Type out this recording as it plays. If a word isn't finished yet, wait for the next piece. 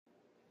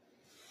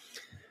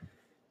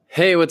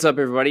Hey, what's up,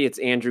 everybody? It's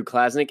Andrew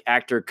Klasnick,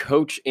 actor,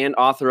 coach, and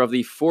author of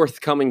the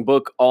forthcoming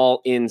book,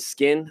 All in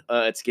Skin.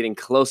 It's getting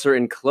closer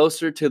and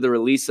closer to the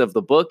release of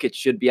the book. It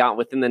should be out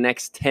within the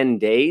next 10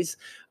 days.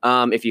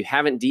 If you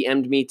haven't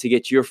DM'd me to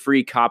get your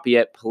free copy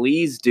yet,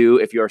 please do.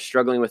 If you are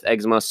struggling with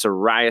eczema,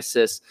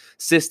 psoriasis,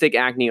 cystic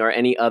acne, or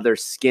any other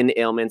skin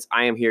ailments,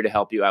 I am here to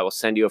help you. I will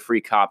send you a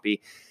free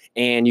copy,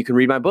 and you can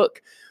read my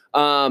book.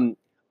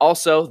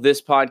 Also,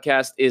 this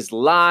podcast is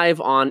live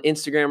on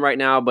Instagram right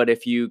now, but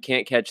if you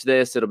can't catch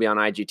this, it'll be on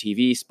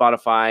IGTV,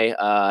 Spotify,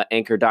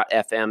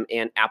 Anchor.fm,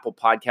 and Apple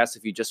Podcasts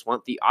if you just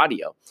want the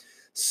audio.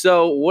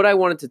 So what I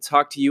wanted to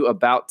talk to you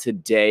about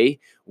today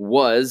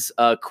was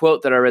a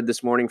quote that I read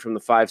this morning from the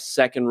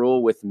 5-Second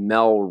Rule with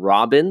Mel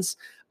Robbins.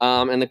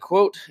 And the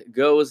quote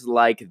goes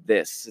like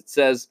this. It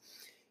says,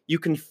 "You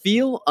can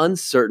feel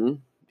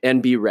uncertain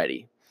and be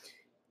ready.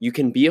 You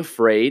can be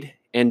afraid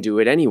and do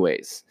it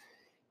anyways.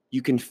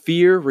 You can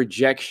fear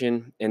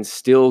rejection and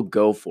still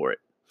go for it."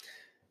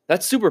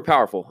 That's super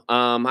powerful.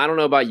 I don't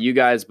know about you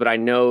guys, but I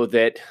know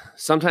that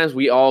sometimes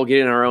we all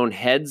get in our own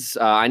heads.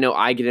 I know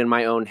I get in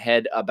my own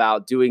head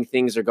about doing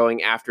things or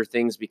going after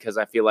things because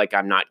I feel like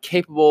I'm not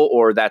capable,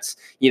 or that's,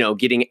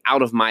 getting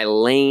out of my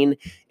lane.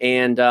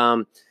 And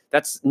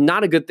that's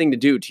not a good thing to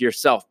do to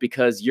yourself,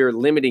 because you're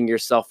limiting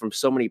yourself from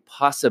so many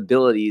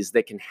possibilities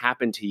that can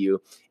happen to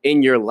you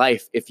in your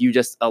life if you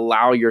just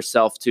allow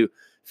yourself to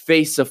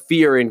face a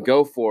fear and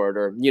go for it,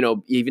 or,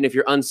 even if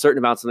you're uncertain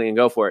about something and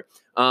go for it.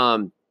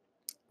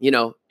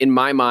 In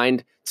my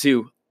mind,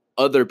 to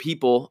other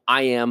people,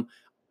 I am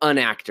an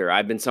actor.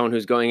 I've been someone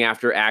who's going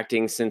after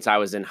acting since I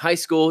was in high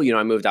school.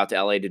 I moved out to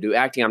LA to do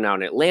acting. I'm now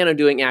in Atlanta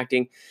doing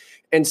acting.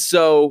 And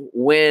so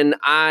when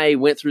I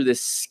went through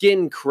this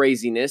skin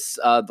craziness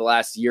the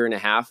last year and a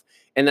half,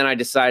 and then I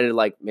decided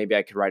maybe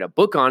I could write a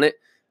book on it,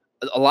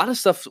 a lot of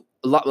stuff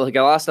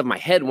in my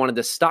head wanted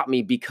to stop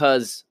me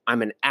because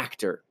I'm an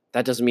actor.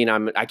 That doesn't mean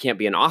I can't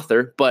be an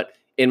author, but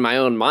in my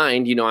own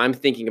mind, I'm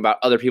thinking about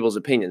other people's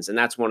opinions. And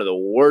that's one of the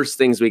worst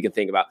things we can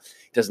think about.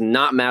 It does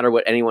not matter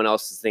what anyone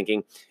else is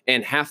thinking.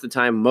 And half the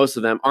time, most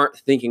of them aren't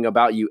thinking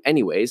about you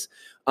anyways.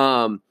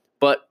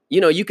 But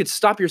you could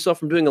stop yourself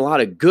from doing a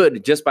lot of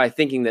good just by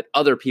thinking that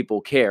other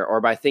people care, or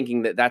by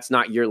thinking that that's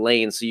not your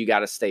lane, so you got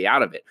to stay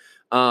out of it.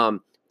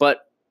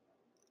 But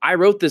I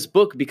wrote this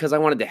book because I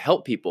wanted to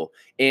help people.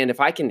 And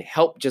if I can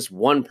help just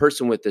one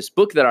person with this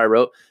book that I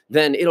wrote,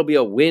 then it'll be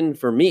a win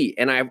for me.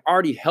 And I've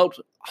already helped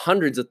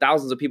hundreds of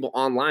thousands of people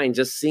online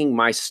just seeing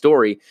my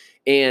story.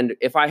 And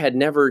if I had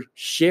never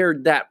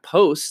shared that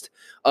post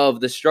of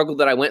the struggle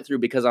that I went through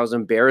because I was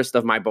embarrassed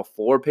of my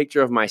before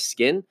picture of my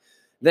skin,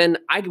 then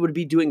I would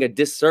be doing a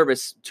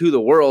disservice to the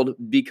world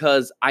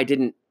because I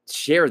didn't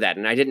share that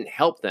and I didn't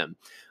help them.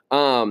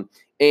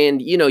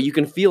 And, you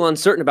can feel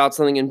uncertain about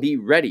something and be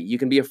ready. You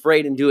can be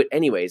afraid and do it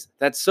anyways.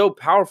 That's so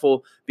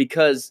powerful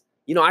because,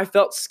 I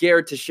felt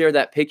scared to share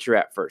that picture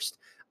at first.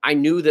 I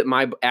knew that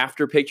my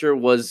after picture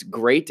was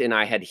great and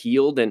I had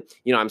healed, and,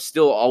 I'm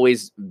still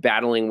always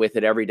battling with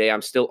it every day.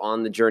 I'm still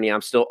on the journey.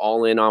 I'm still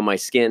all in on my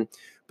skin.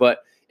 But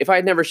if I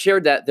had never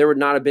shared that, there would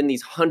not have been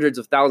these hundreds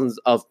of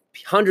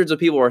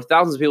people or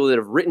thousands of people that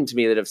have written to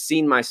me, that have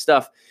seen my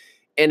stuff,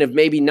 and have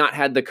maybe not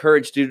had the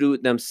courage to do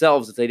it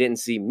themselves if they didn't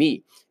see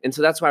me. And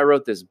so that's why I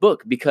wrote this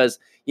book, because,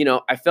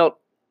 I felt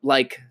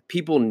like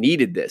people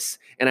needed this.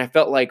 And I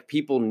felt like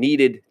people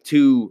needed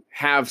to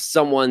have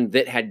someone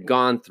that had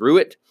gone through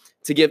it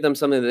to give them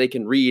something that they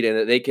can read and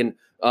that they can,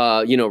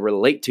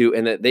 relate to,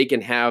 and that they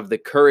can have the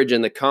courage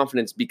and the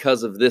confidence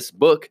because of this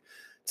book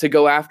to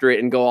go after it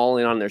and go all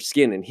in on their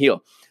skin and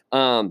heal.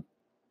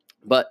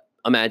 But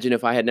imagine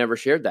if I had never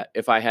shared that.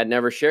 If I had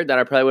never shared that,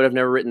 I probably would have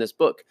never written this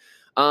book.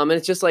 And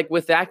it's just like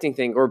with the acting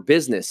thing or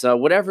business,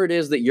 whatever it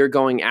is that you're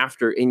going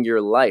after in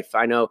your life.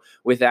 I know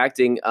with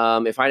acting,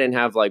 if I didn't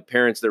have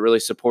parents that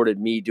really supported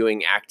me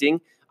doing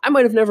acting, I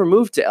might have never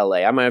moved to LA.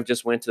 I might have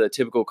just went to the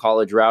typical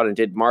college route and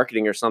did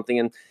marketing or something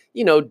and,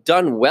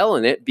 done well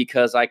in it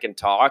because I can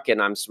talk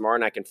and I'm smart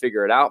and I can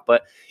figure it out.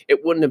 But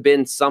it wouldn't have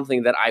been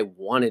something that I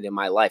wanted in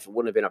my life. It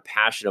wouldn't have been a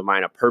passion of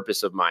mine, a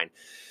purpose of mine.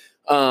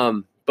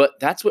 But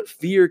that's what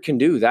fear can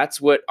do. That's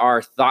what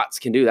our thoughts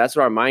can do. That's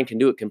what our mind can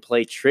do. It can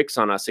play tricks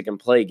on us. It can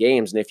play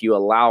games. And if you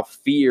allow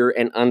fear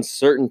and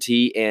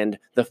uncertainty and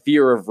the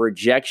fear of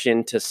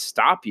rejection to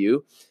stop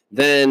you,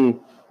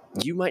 then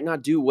you might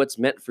not do what's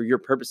meant for your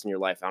purpose in your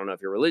life. I don't know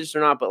if you're religious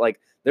or not, but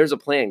there's a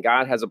plan.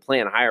 God has a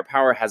plan. Higher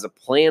power has a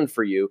plan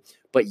for you,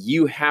 but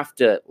you have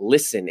to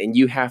listen and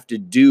you have to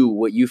do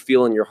what you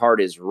feel in your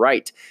heart is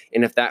right.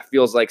 And if that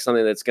feels like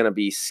something that's going to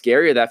be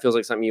scary, or that feels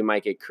like something you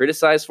might get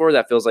criticized for,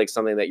 that feels like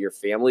something that your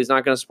family's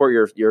not going to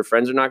support, your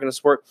friends are not going to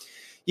support,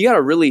 you got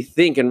to really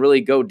think and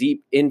really go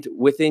deep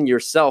within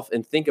yourself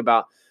and think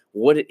about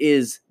what it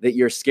is that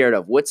you're scared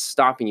of. What's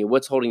stopping you?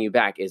 What's holding you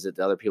back? Is it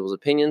the other people's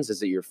opinions?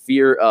 Is it your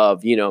fear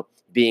of,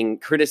 being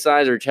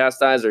criticized or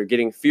chastised, or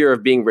getting fear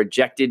of being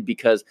rejected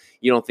because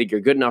you don't think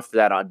you're good enough for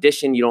that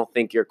audition? You don't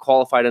think you're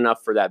qualified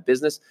enough for that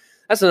business?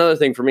 That's another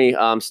thing for me,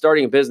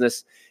 starting a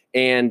business.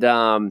 And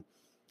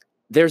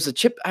there's a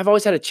chip. I've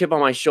always had a chip on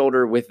my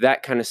shoulder with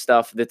that kind of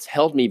stuff that's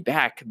held me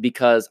back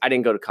because I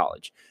didn't go to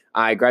college.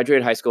 I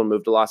graduated high school and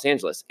moved to Los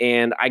Angeles,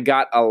 and I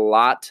got a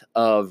lot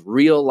of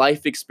real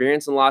life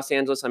experience in Los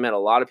Angeles. I met a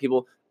lot of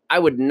people. I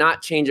would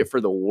not change it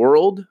for the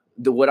world,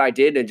 what I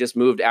did and just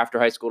moved after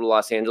high school to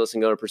Los Angeles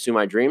and go to pursue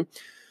my dream.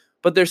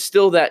 But there's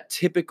still that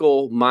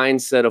typical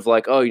mindset of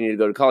like, oh, you need to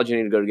go to college, you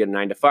need to go to get a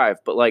 9 to 5.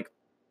 But like,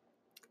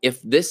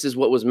 if this is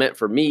what was meant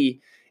for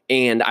me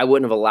and I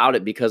wouldn't have allowed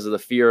it because of the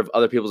fear of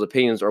other people's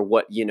opinions or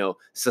what,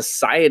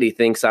 society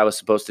thinks I was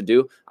supposed to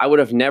do, I would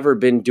have never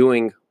been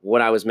doing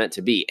what I was meant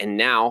to be. And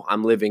now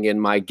I'm living in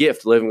my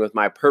gift, living with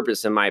my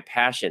purpose and my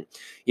passion,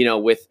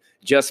 with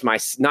just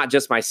not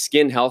just my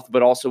skin health,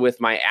 but also with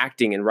my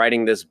acting and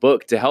writing this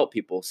book to help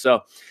people.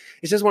 So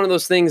it's just one of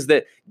those things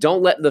that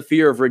don't let the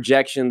fear of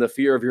rejection, the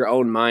fear of your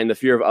own mind, the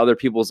fear of other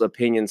people's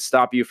opinions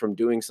stop you from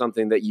doing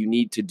something that you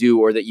need to do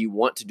or that you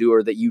want to do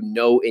or that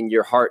in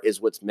your heart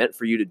is what's meant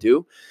for you to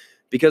do.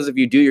 Because if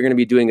you do, you're going to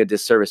be doing a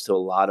disservice to a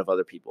lot of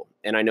other people.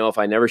 And I know if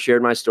I never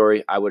shared my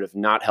story, I would have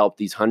not helped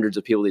these hundreds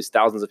of people, these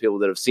thousands of people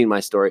that have seen my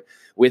story.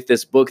 With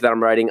this book that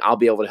I'm writing, I'll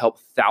be able to help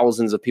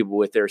thousands of people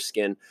with their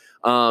skin.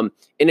 And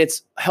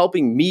it's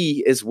helping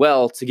me as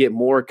well to get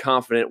more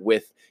confident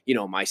with,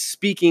 my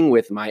speaking,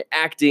 with my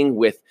acting,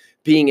 with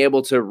being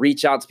able to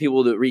reach out to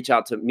people that reach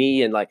out to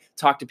me and like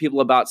talk to people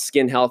about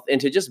skin health and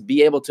to just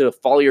be able to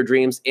follow your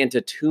dreams and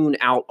to tune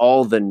out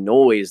all the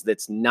noise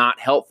that's not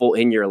helpful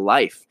in your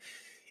life.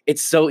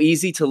 It's so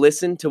easy to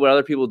listen to what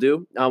other people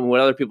do, what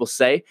other people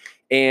say.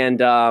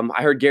 And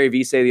I heard Gary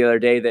Vee say the other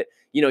day that,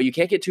 you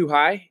can't get too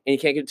high and you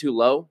can't get too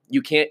low.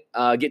 You can't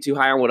get too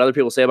high on what other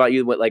people say about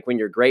you. Like when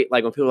you're great,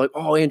 like when people are like,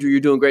 oh, Andrew, you're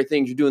doing great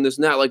things. You're doing this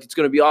and that. Like it's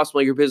going to be awesome.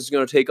 Like your business is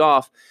going to take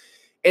off.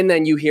 And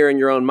then you hear in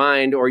your own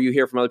mind or you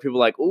hear from other people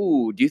like,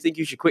 ooh, do you think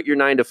you should quit your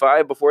 9 to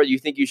 5 before you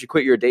think you should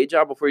quit your day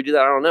job before you do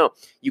that? I don't know.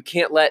 You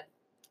can't let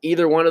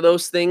either one of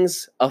those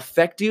things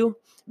affect you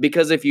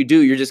because if you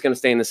do, you're just going to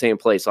stay in the same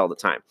place all the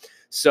time.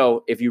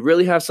 So if you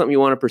really have something you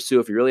want to pursue,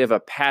 if you really have a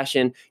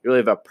passion, you really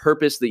have a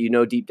purpose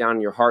that deep down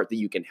in your heart that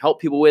you can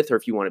help people with, or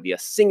if you want to be a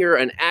singer,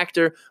 an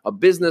actor, a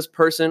business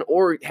person,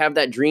 or have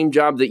that dream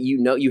job that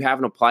you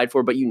haven't applied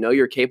for, but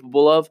you're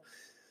capable of,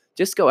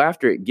 just go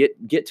after it.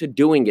 Get to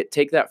doing it.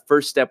 Take that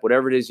first step,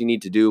 whatever it is you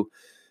need to do.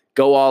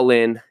 Go all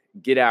in.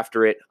 Get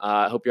after it.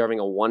 I hope you're having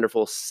a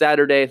wonderful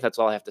Saturday. That's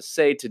all I have to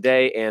say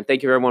today. And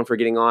thank you everyone for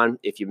getting on.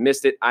 If you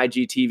missed it,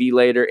 IGTV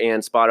later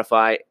and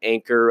Spotify,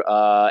 Anchor,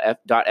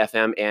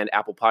 FM, and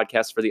Apple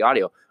Podcasts for the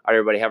audio. All right,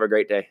 everybody, have a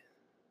great day.